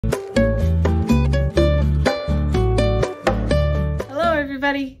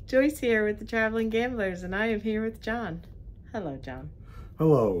everybody, Joyce here with the Traveling Gamblers, and I am here with John. Hello, John.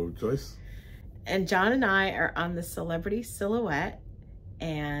 Hello, Joyce. And John and I are on the Celebrity Silhouette,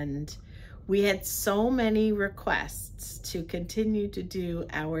 and we had so many requests to continue to do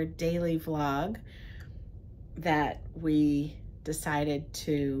our daily vlog that we decided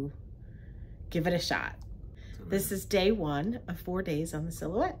to give it a shot. This is day 1 of 4 days on the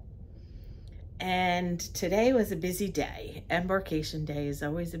Silhouette. And today was a busy day. Embarkation day is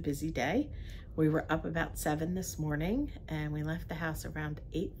always a busy day. We were up about 7 this morning and we left the house around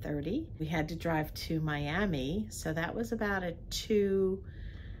 8:30. We had to drive to Miami, so that was about a two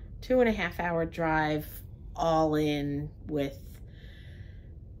and a half hour drive, all in with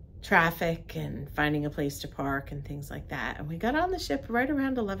traffic and finding a place to park and things like that. And we got on the ship right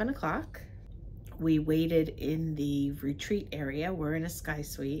around 11 o'clock. We waited in the retreat area. We're in a sky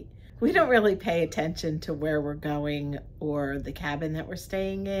suite. We don't really pay attention to where we're going or the cabin that we're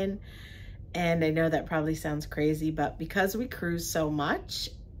staying in. And I know that probably sounds crazy, but because we cruise so much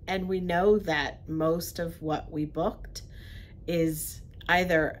and we know that most of what we booked is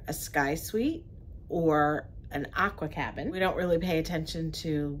either a sky suite or an aqua cabin, we don't really pay attention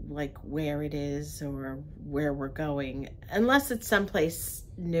to like where it is or where we're going, unless it's someplace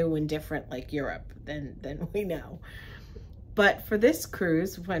new and different like Europe, then we know. But for this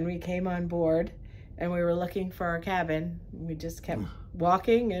cruise, when we came on board and we were looking for our cabin, we just kept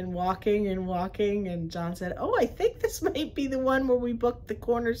walking and walking and walking. And John said, oh, I think this might be the one where we booked the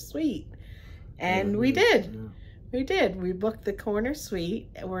corner suite. And we did. Yeah. We did. We booked the corner suite.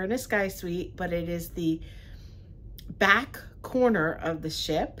 We're in a sky suite, but it is the back corner of the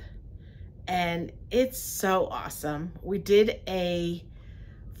ship. And it's so awesome. We did a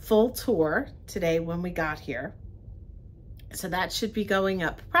full tour today when we got here. So that should be going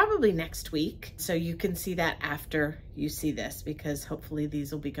up probably next week. So you can see that after you see this, because hopefully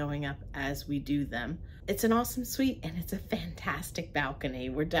these will be going up as we do them. It's an awesome suite and it's a fantastic balcony.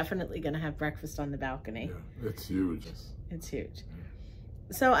 We're definitely gonna have breakfast on the balcony. Yeah, it's huge. It's huge.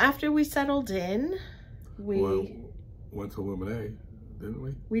 So after we settled in, we went to Illuminate, didn't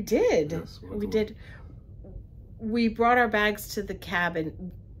we? We did. Yes, we did. We brought our bags to the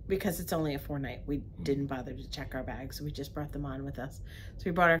cabin because it's only a 4-night. We didn't bother to check our bags. We just brought them on with us. So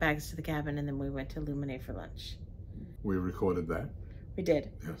we brought our bags to the cabin and then we went to Illuminate for lunch. We recorded that. We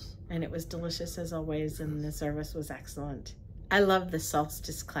did. Yes. And it was delicious as always, and the service was excellent. I love the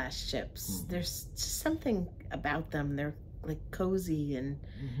Solstice class ships. There's just something about them. They're like cozy and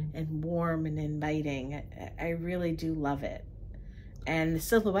warm and inviting. I really do love it. And the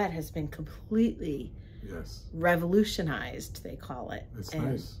Silhouette has been completely revolutionized, they call it. It's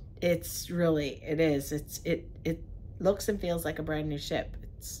nice. It's really, it is. It looks and feels like a brand new ship.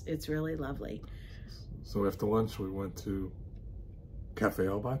 It's really lovely. So after lunch, we went to Cafe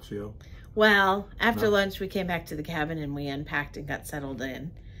El Baccio. Well, after lunch, we came back to the cabin and we unpacked and got settled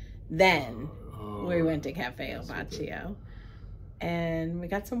in. Then we went to Cafe El Baccio and we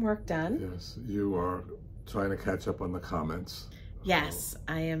got some work done. Yes, you are trying to catch up on the comments. Yes,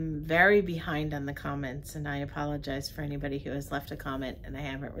 I am very behind on the comments, and I apologize for anybody who has left a comment and I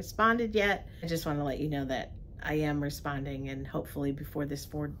haven't responded yet. I just want to let you know that I am responding, and hopefully before this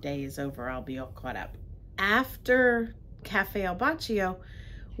 4 day is over, I'll be all caught up. After Cafe El Baccio,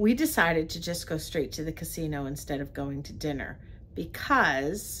 we decided to just go straight to the casino instead of going to dinner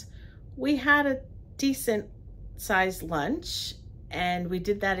because we had a decent sized lunch, and we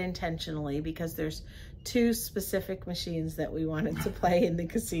did that intentionally because there's 2 specific machines that we wanted to play in the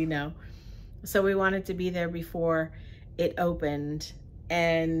casino. So we wanted to be there before it opened,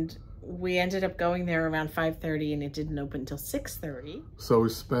 and we ended up going there around 5:30 and it didn't open until 6:30. So we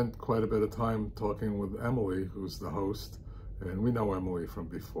spent quite a bit of time talking with Emily, who's the host, and we know Emily from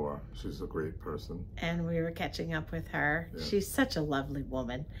before. She's a great person. And we were catching up with her. Yeah. She's such a lovely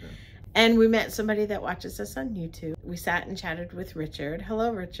woman. Yeah. And we met somebody that watches us on YouTube. We sat and chatted with Richard.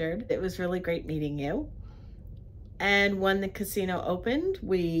 Hello, Richard. It was really great meeting you. And when the casino opened,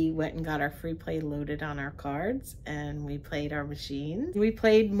 we went and got our free play loaded on our cards and we played our machines. We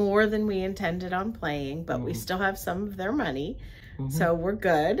played more than we intended on playing, but we still have some of their money. So we're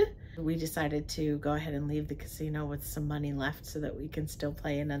good. We decided to go ahead and leave the casino with some money left so that we can still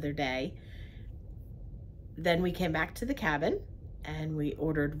play another day. Then we came back to the cabin and we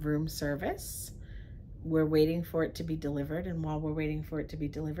ordered room service. We're waiting for it to be delivered, and while we're waiting for it to be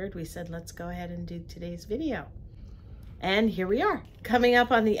delivered, we said, let's go ahead and do today's video. And here we are. Coming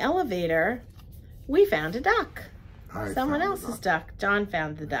up on the elevator, we found a duck. Someone else's duck. John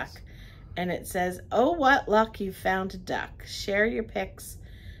found the duck. And it says, oh, what luck you found a duck. Share your pics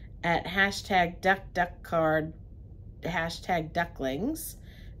at #DuckDuckCard, #Ducklings.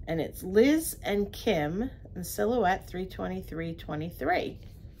 And it's Liz and Kim in silhouette 323.23.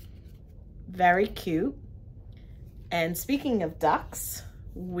 Very cute. And speaking of ducks,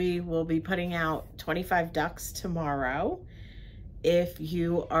 we will be putting out 25 ducks tomorrow. If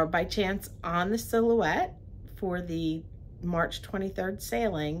you are by chance on the silhouette for the March 23rd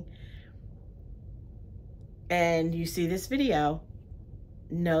sailing and you see this video,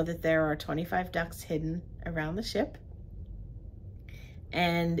 know that there are 25 ducks hidden around the ship.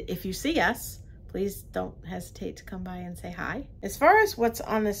 And if you see us, please don't hesitate to come by and say hi. As far as what's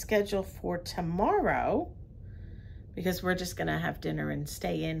on the schedule for tomorrow, because we're just gonna have dinner and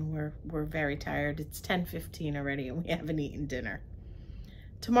stay in, we're very tired. It's 10:15 already and we haven't eaten dinner.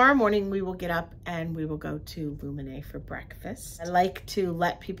 Tomorrow morning we will get up and we will go to Luminae for breakfast. I like to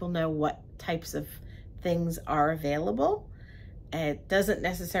let people know what types of things are available. It doesn't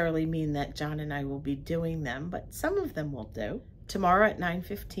necessarily mean that Jon and I will be doing them, but some of them will do. Tomorrow at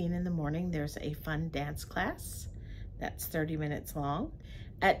 9:15 in the morning, there's a fun dance class. That's 30 minutes long.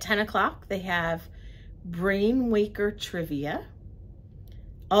 At 10 o'clock, they have Brain Waker Trivia.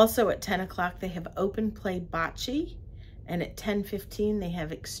 Also at 10 o'clock, they have Open Play Bocce. And at 10:15, they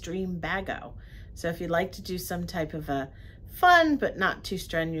have Extreme Bago. So if you'd like to do some type of a fun, but not too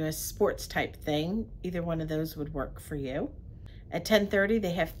strenuous sports type thing, either one of those would work for you. At 10:30,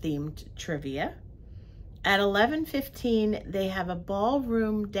 they have Themed Trivia. At 11:15, they have a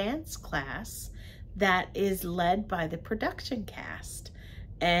ballroom dance class that is led by the production cast.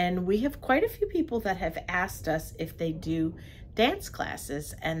 And we have quite a few people that have asked us if they do dance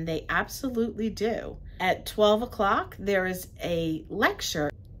classes, and they absolutely do. At 12 o'clock, there is a lecture,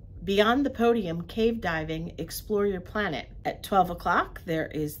 Beyond the Podium, Cave Diving, Explore Your Planet. At 12 o'clock, there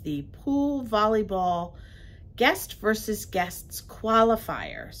is the pool volleyball guest versus guests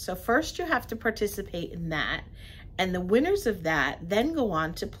qualifier. So first you have to participate in that, and the winners of that then go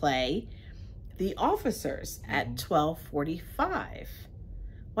on to play the officers at 12:45.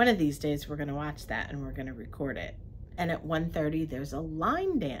 One of these days we're gonna watch that and we're gonna record it. And at 1:30, there's a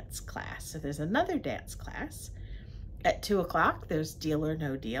line dance class. So there's another dance class. At 2 o'clock, there's Deal or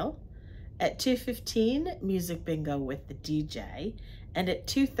No Deal. At 2:15, music bingo with the DJ. And at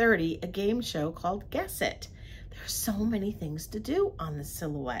 2:30, a game show called Guess It. There's so many things to do on the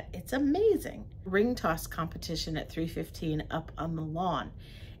silhouette. It's amazing. Ring toss competition at 3:15 up on the lawn.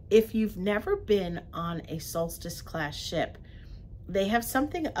 If you've never been on a Solstice class ship, they have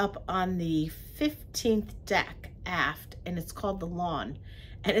something up on the 15th deck aft, and it's called the lawn,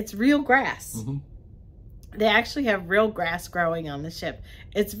 and it's real grass. They actually have real grass growing on the ship.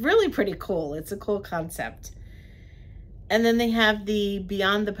 It's really pretty cool. It's a cool concept. And then they have the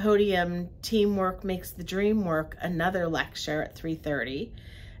Beyond the Podium, Teamwork Makes the Dream Work, another lecture at 3:30.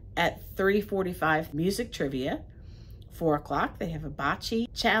 At 3:45, music trivia. 4 o'clock, they have a bocce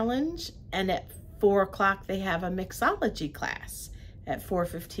challenge. And at 4 o'clock, they have a mixology class. At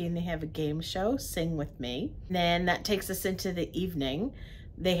 4:15, they have a game show, Sing With Me. Then that takes us into the evening.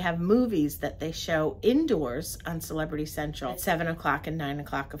 They have movies that they show indoors on Celebrity Central. At 7 o'clock and 9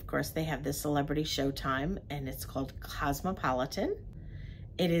 o'clock, of course, they have the Celebrity Showtime, and it's called Cosmopolitan.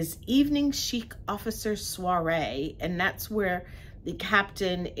 It is Evening Chic Officer Soiree, and that's where the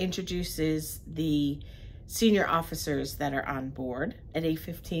captain introduces the senior officers that are on board. At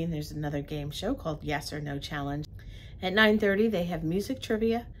 8:15, there's another game show called Yes or No Challenge. At 9:30, they have music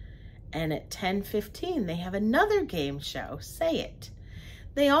trivia, and at 10:15, they have another game show, Say It.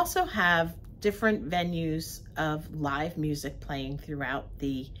 They also have different venues of live music playing throughout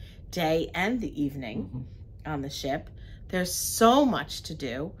the day and the evening on the ship. There's so much to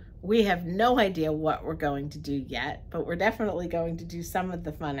do. We have no idea what we're going to do yet, but we're definitely going to do some of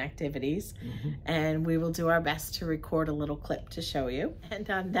the fun activities, and we will do our best to record a little clip to show you. And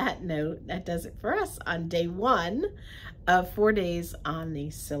on that note, that does it for us on day 1 of 4 days on the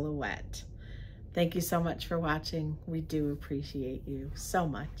Silhouette. Thank you so much for watching. We do appreciate you so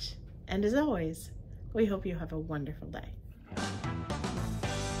much. And as always, we hope you have a wonderful day.